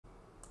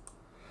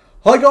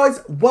Hi guys,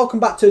 welcome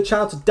back to the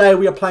channel. Today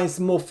we are playing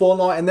some more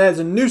Fortnite and there's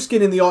a new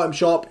skin in the item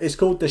shop. It's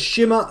called the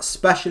Shimmer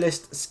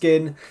Specialist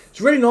skin.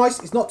 It's really nice,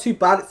 it's not too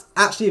bad. It's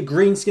actually a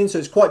green skin, so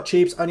it's quite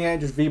cheap. It's only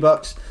 800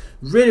 V-Bucks.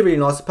 Really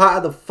nice. It's part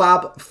of the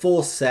Fab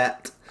 4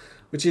 set,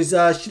 which is,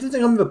 she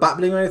doesn't come with a back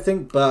bling or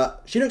anything,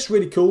 but she looks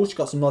really cool. She's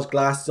got some nice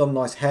glasses on,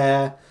 nice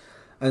hair,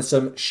 and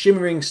some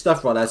shimmering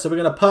stuff right there. So we're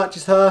going to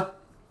purchase her,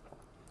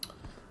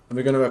 and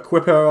we're going to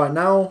equip her right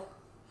now.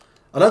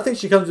 I don't think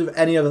she comes with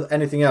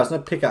anything else, no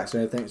pickaxe or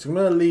anything. So I'm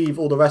going to leave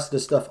all the rest of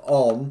the stuff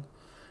on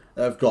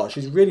that I've got.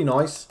 She's really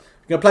nice.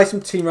 I'm going to play some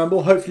Team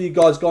Rumble. Hopefully you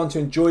guys are going to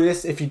enjoy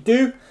this. If you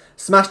do,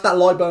 smash that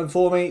like button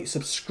for me.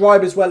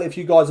 Subscribe as well if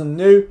you guys are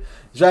new.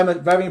 It's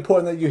very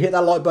important that you hit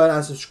that like button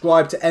and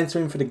subscribe to enter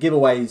in for the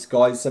giveaways,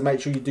 guys. So make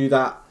sure you do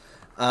that.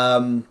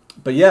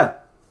 But yeah,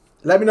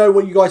 let me know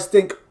what you guys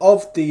think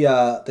of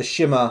the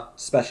Shimmer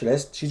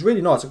Specialist. She's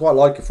really nice. I quite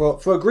like her.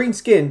 For a green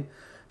skin,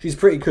 she's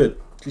pretty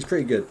good. She's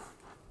pretty good.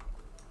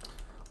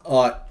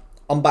 Alright,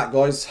 I'm back,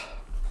 guys.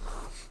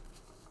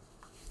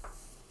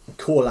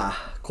 Cola.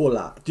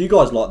 Do you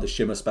guys like the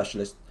Shimmer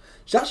Specialist?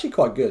 She's actually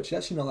quite good. She's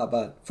actually not that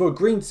bad. For a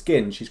green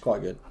skin, she's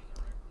quite good.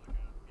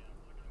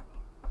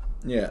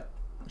 Yeah,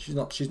 she's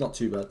not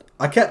too bad.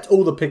 I kept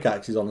all the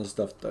pickaxes on and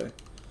stuff though.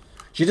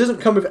 She doesn't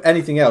come with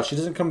anything else. She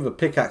doesn't come with a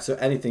pickaxe or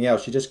anything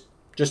else. She just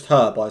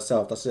her by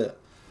herself. That's it.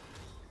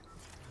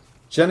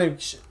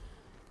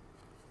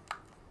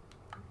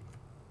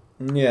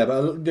 Yeah,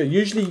 but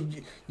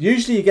usually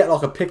you get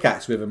like a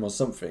pickaxe with him or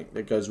something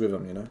that goes with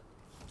him, you know.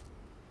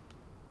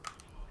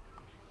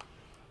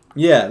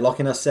 Yeah, like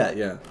in a set,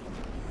 yeah.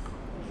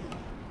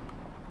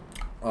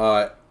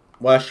 Alright,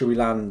 where should we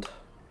land?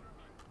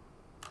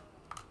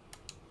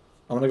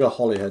 I'm gonna go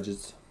Holly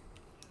Hedges.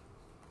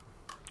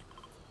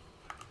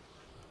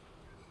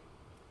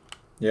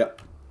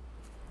 Yep.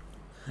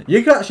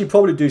 You could actually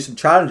probably do some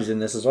challenges in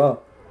this as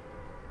well.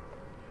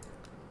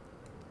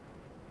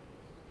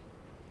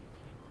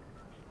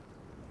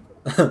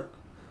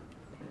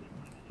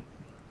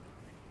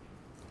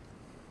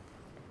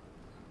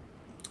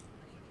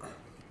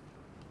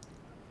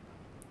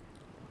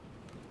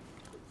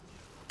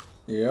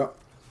 Yeah.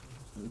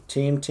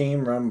 Team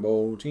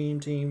Rumble.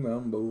 Team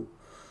Rumble.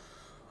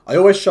 I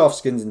always show off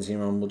skins in Team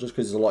Rumble just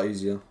because it's a lot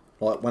easier.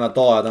 Like when I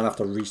die, I don't have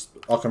to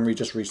I can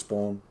just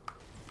respawn.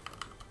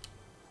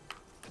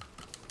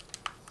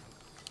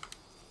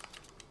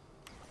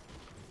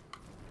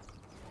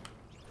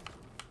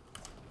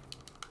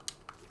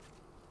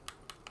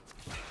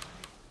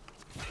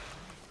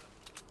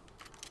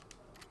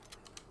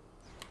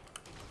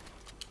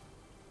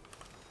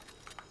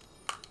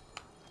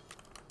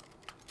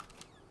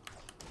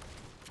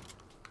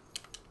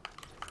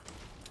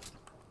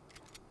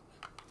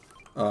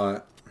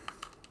 Alright.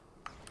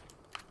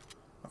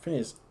 I think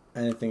there's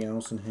anything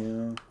else in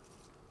here.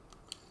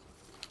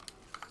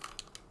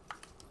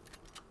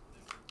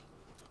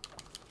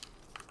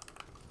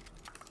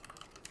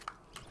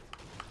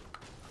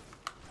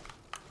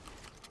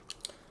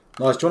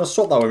 Nice. Do you want to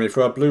swap that with me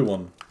for a blue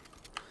one?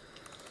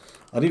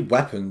 I need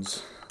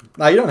weapons.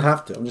 No, you don't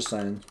have to. I'm just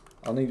saying.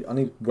 I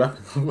need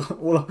weapons.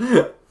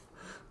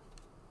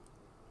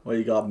 What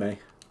you got me?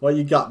 What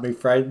you got me,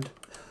 friend?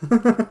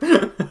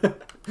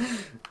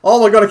 Oh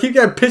my god, I keep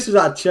getting pictures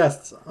out of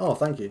chests. Oh,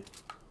 thank you.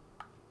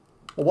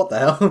 Oh, what the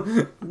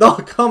hell? No,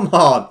 come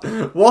on.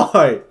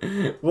 Why?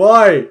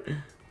 Why?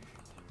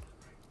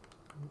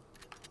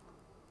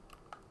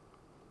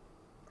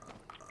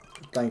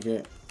 Thank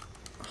you.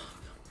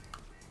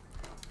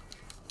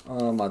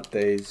 Oh, my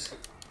days.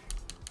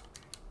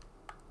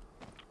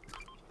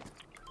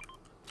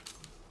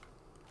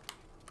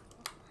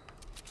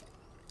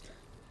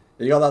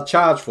 You got that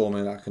charge for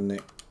me that I can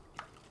nick?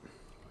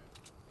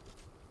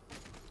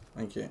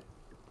 Thank you.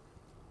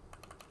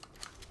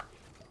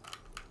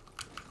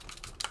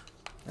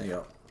 There you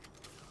go.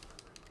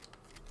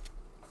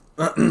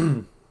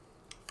 Oh,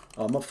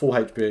 I'm at full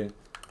HP.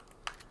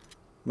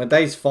 My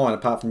day's fine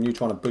apart from you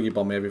trying to boogie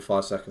bomb me every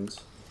 5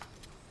 seconds.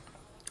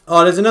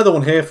 Oh, there's another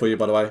one here for you,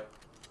 by the way.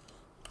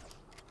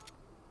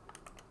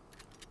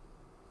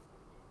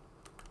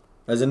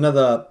 There's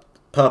another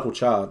purple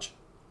charge.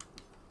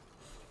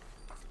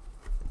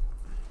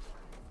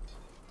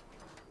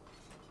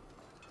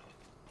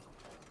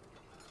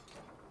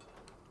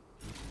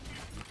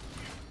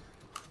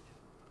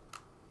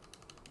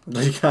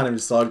 You can't even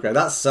side grade.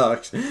 That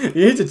sucks. You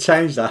need to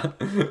change that.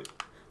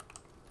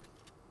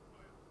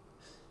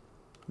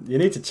 You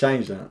need to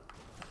change that.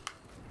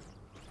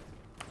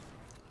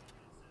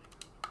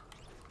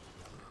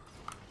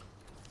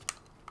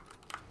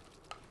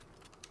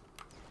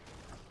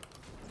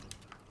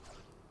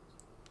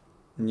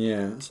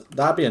 Yeah,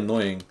 that'd be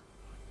annoying.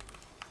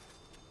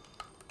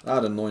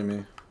 That'd annoy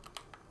me.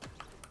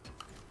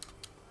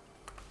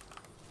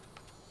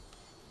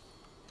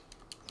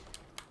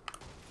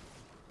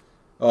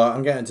 Alright,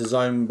 I'm getting to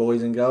zone,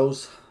 boys and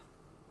girls.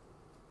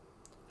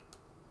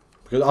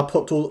 Because I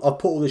put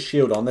all this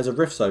shield on. There's a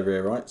rifts over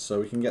here, right? So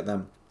we can get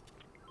them.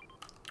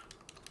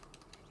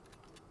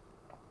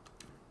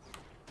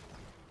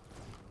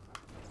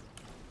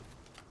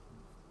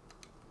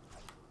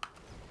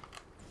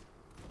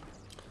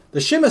 The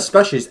Shimmer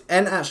Specialist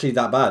ain't actually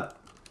that bad.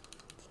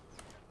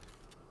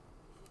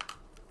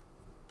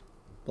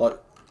 Like,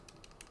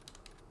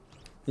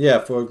 yeah,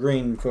 for a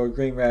green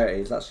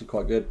rarity, it's actually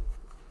quite good.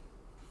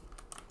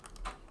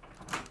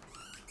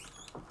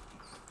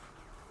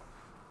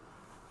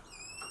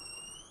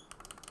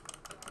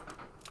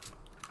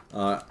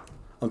 Alright,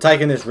 I'm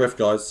taking this rift,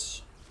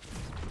 guys.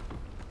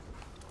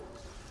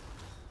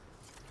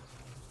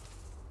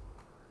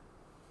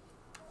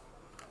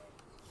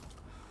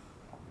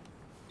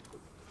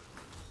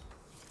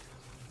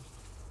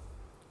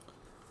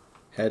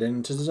 Head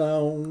into the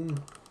zone.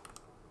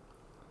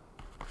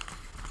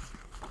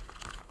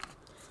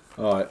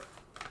 Alright.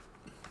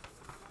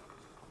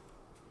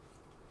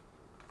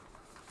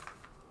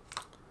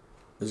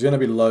 There's going to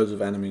be loads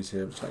of enemies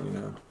here, just letting you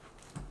know.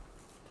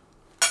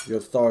 The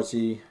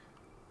authority.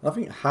 I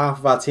think half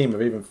of our team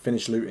have even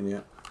finished looting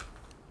yet.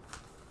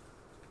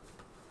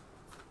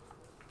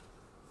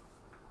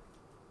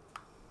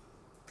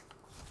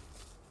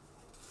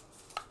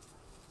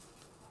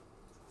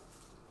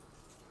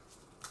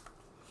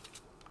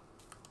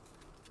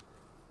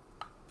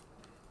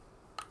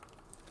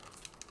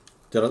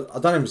 Dude, I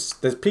don't even...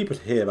 There's people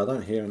here, but I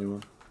don't hear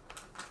anyone.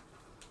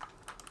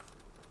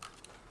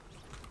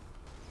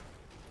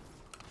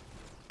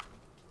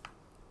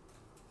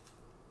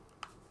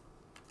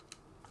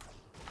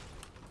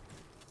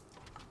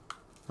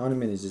 How many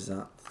minutes is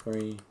that?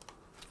 3.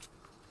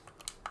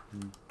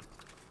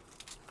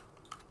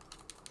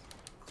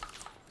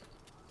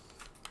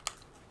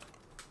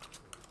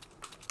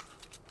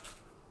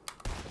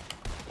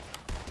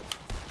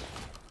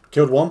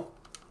 Killed one.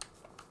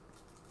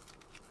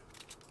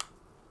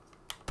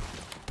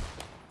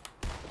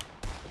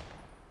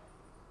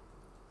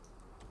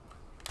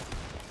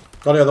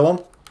 Got the other one.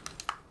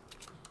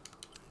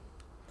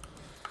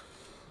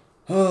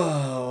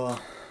 Oh,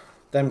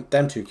 them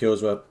 2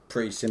 kills were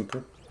pretty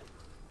simple.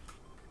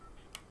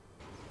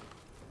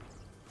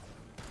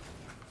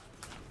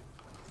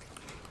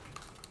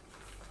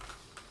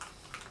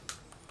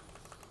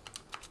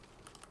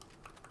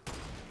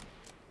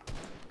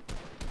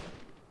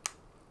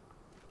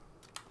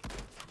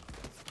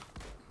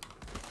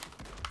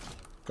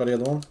 Got the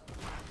other one.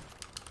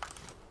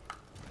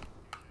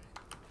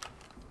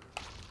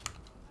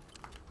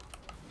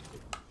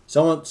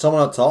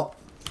 Someone up top.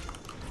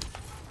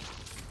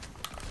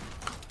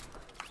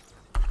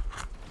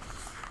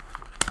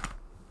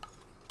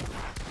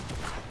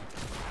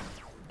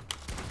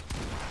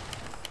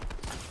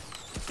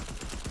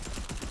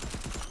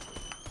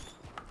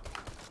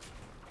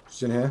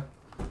 She's in here.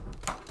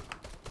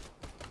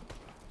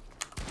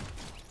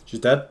 She's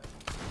dead.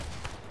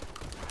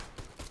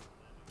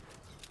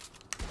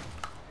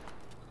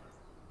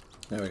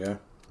 There we go.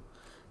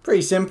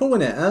 Pretty simple,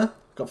 isn't it, huh?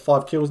 Got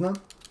 5 kills now.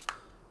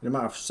 In a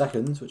matter of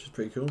seconds, which is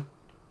pretty cool.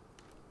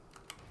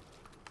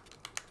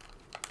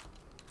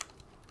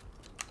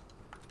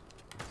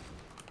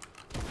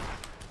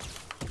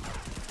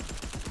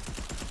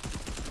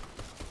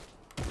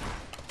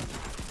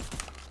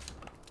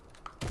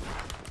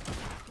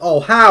 Oh,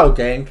 how,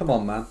 game? Come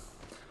on, man.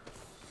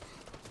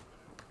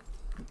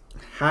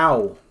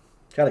 How?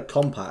 Got a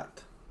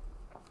compact.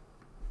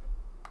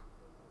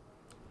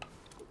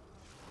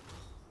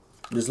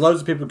 There's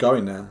loads of people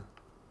going there.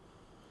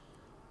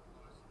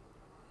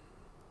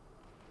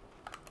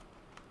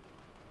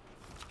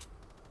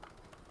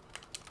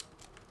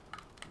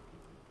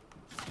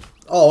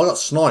 Oh, I got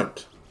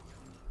sniped.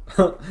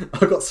 I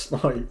got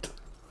sniped.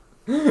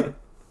 I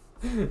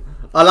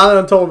landed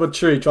on top of a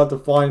tree, tried to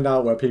find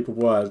out where people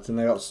were, and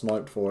they got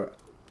sniped for it.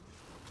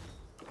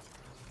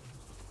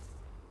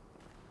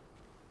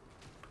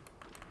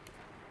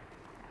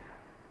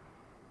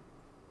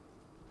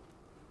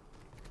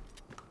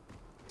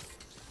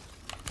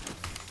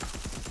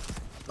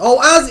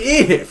 Oh, as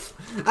if!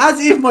 As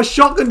if my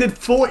shotgun did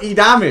 40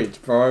 damage,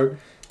 bro.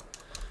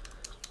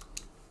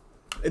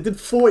 It did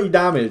 40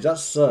 damage, that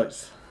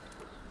sucks.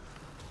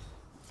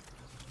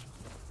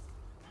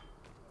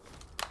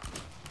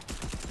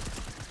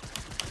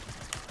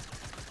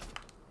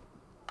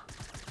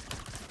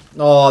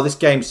 Oh, this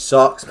game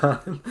sucks,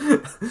 man.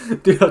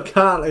 Dude, I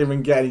can't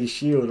even get any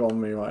shield on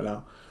me right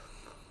now.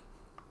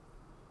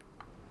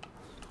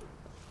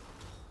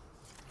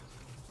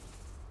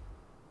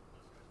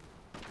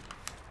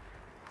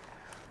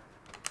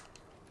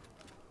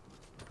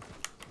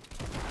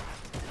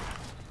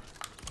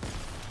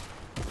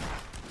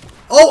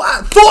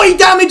 Oh, 40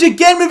 damage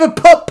again with a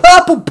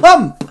purple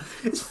pump.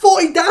 It's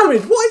 40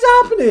 damage. What is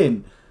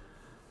happening?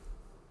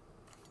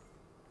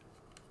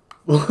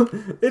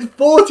 It's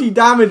 40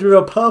 damage with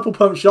a purple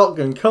pump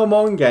shotgun. Come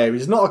on, game.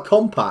 It's not a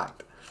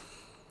compact.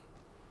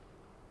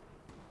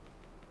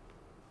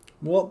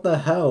 What the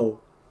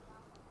hell?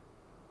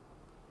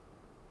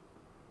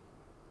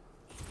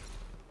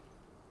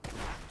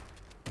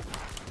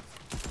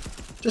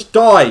 Just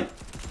die.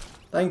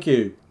 Thank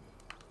you.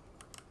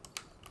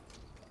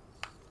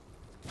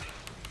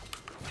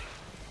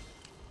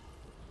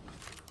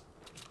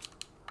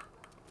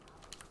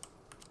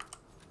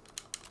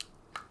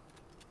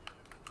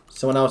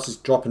 Someone else is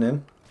dropping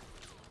in.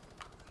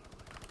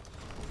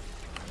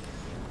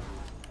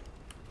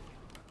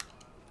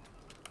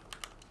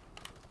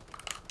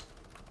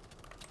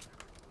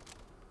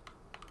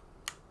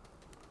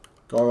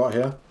 Guy right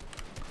here.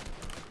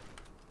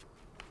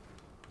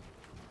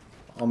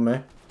 On me.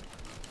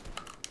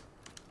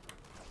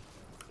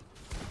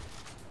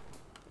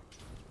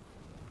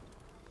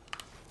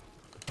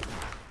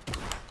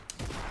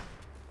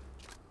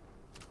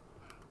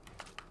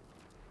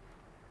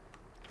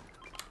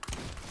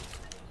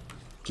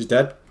 She's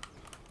dead.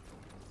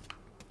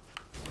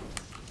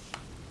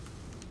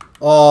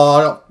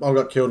 Oh, I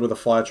got killed with a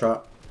fire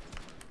trap.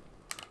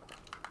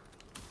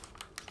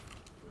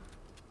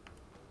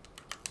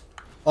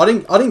 I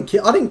didn't.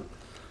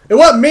 It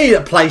wasn't me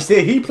that placed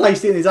it. He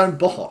placed it in his own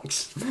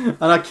box,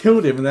 and I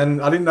killed him. And then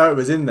I didn't know it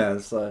was in there.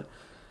 So,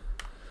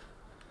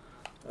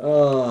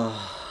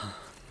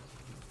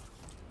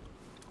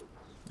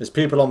 there's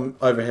people on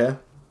over here.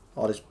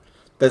 Oh,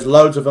 there's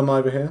loads of them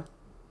over here.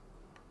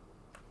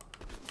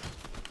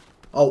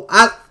 Oh,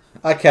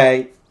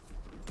 okay.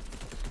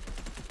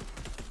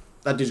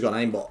 That dude's got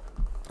an aimbot.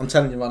 I'm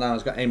telling you right now,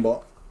 he's got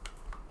aimbot.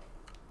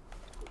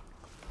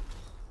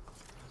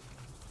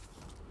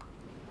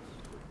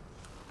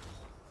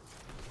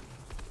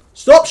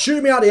 Stop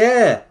shooting me out of the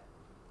air!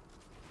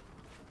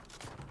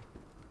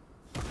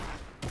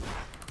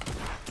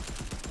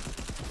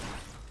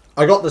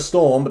 I got the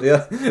storm, but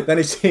then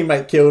his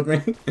teammate killed me.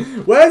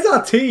 Where's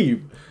our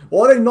team?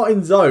 Why are they not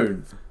in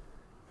zone?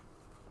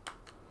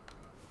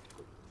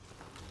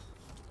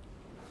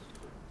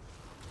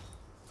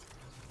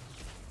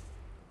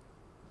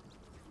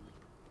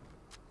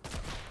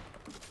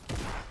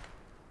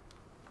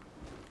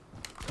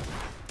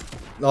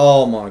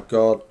 Oh my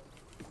god.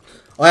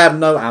 I have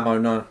no ammo,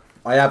 no.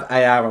 I have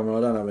AR ammo,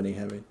 I don't have any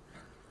heavy.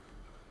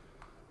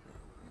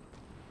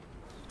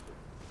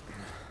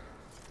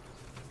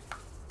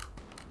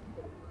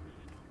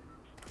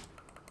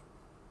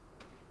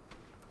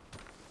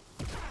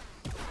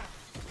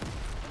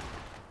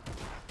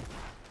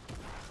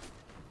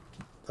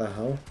 The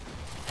hell?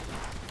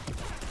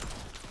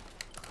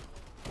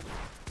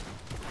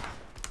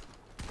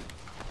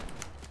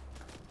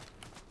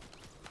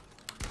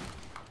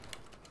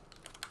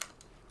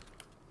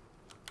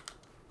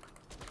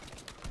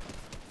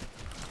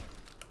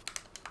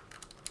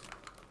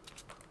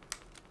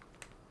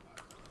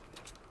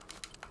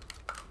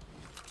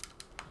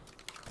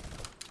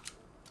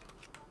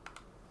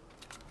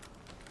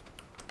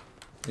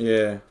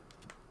 Yeah.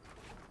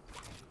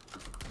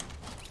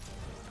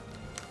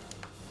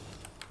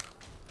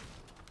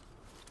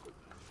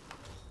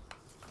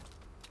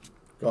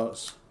 Got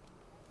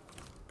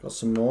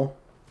some more.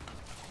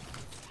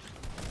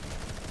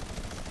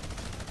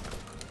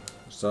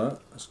 What's that?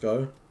 Let's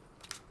go.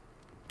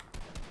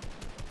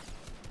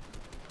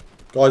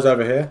 Guys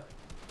over here.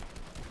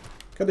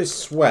 Look at these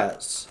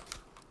sweats.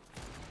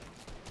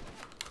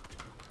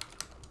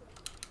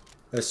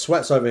 There's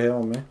sweats over here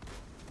on me.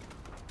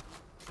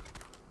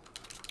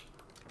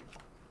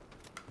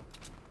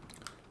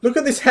 Look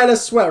at this hella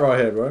sweat right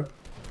here, bro.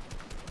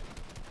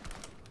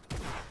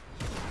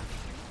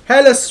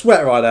 Hella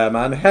sweat right there,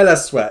 man. Hella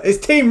sweat.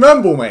 It's Team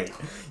Rumble, mate.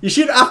 You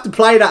shouldn't have to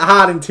play that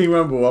hard in Team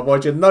Rumble,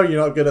 otherwise you know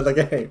you're not good at the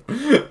game.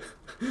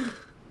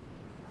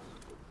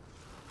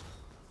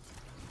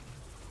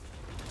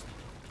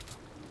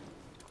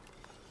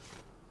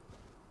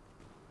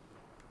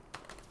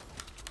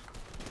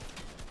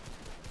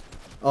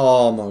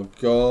 Oh my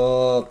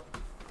god.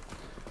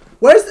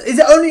 Is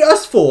it only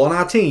us four on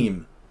our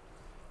team?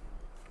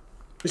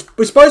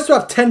 We're supposed to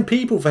have 10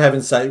 people, for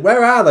heaven's sake.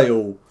 Where are they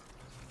all?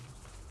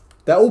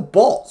 They're all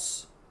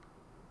bots.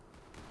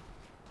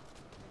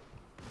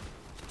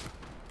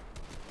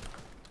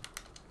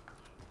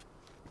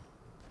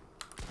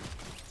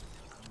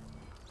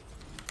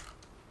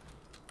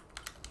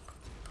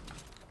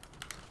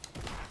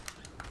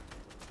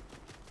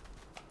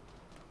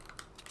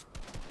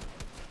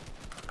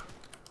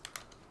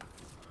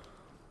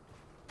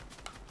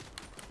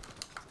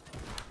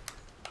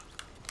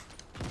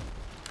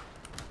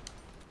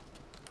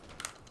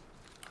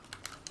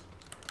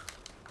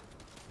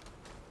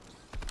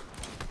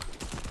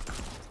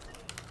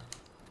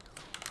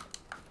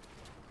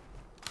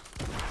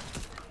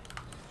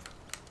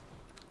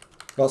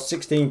 Got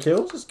 16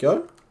 kills, let's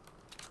go.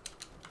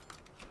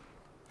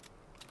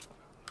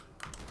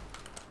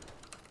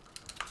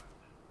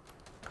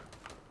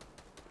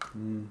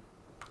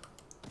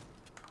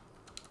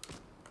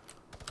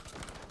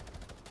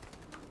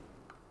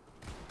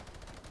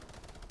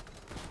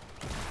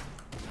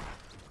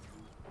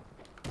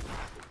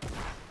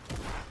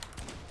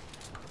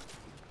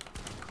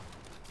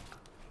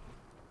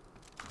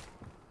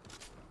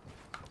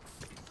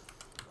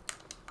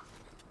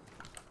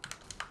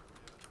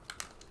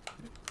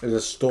 There's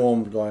a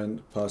storm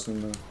going passing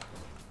there.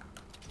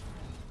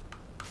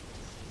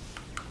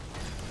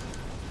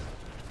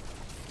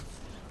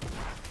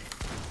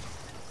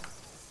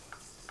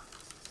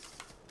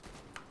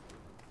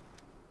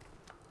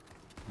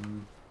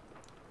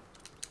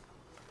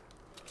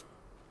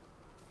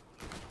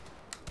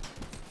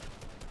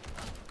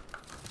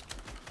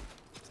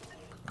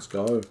 Let's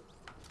go.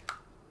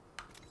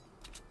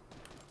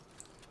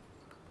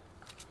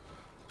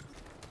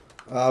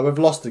 We've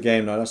lost the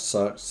game now, that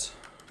sucks.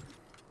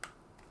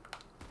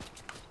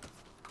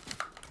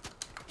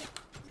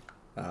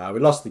 We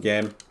lost the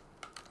game.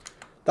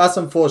 That's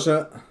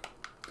unfortunate.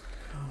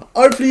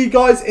 Hopefully you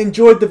guys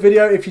enjoyed the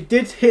video. If you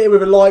did, hit it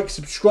with a like,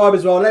 subscribe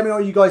as well. Let me know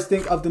what you guys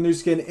think of the new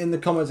skin in the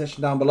comment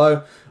section down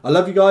below. I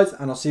love you guys,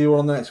 and I'll see you all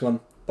on the next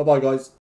one. Bye-bye, guys.